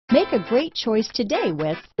Make a great choice today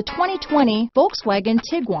with the 2020 Volkswagen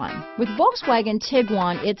Tiguan. With Volkswagen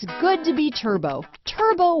Tiguan, it's good to be turbo.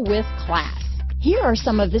 Turbo with class. Here are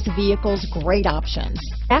some of this vehicle's great options: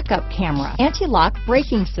 backup camera, anti-lock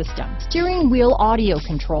braking system, steering wheel audio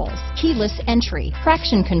controls, keyless entry,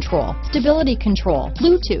 traction control, stability control,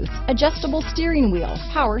 Bluetooth, adjustable steering wheel,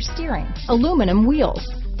 power steering, aluminum wheels,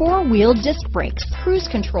 four-wheel disc brakes, cruise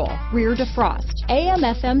control, rear defrost,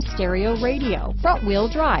 AM/FM stereo radio, front-wheel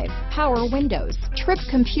drive, power windows, trip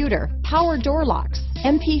computer, power door locks,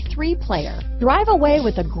 MP3 player. Drive away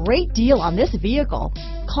with a great deal on this vehicle.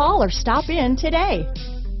 Call or stop in today.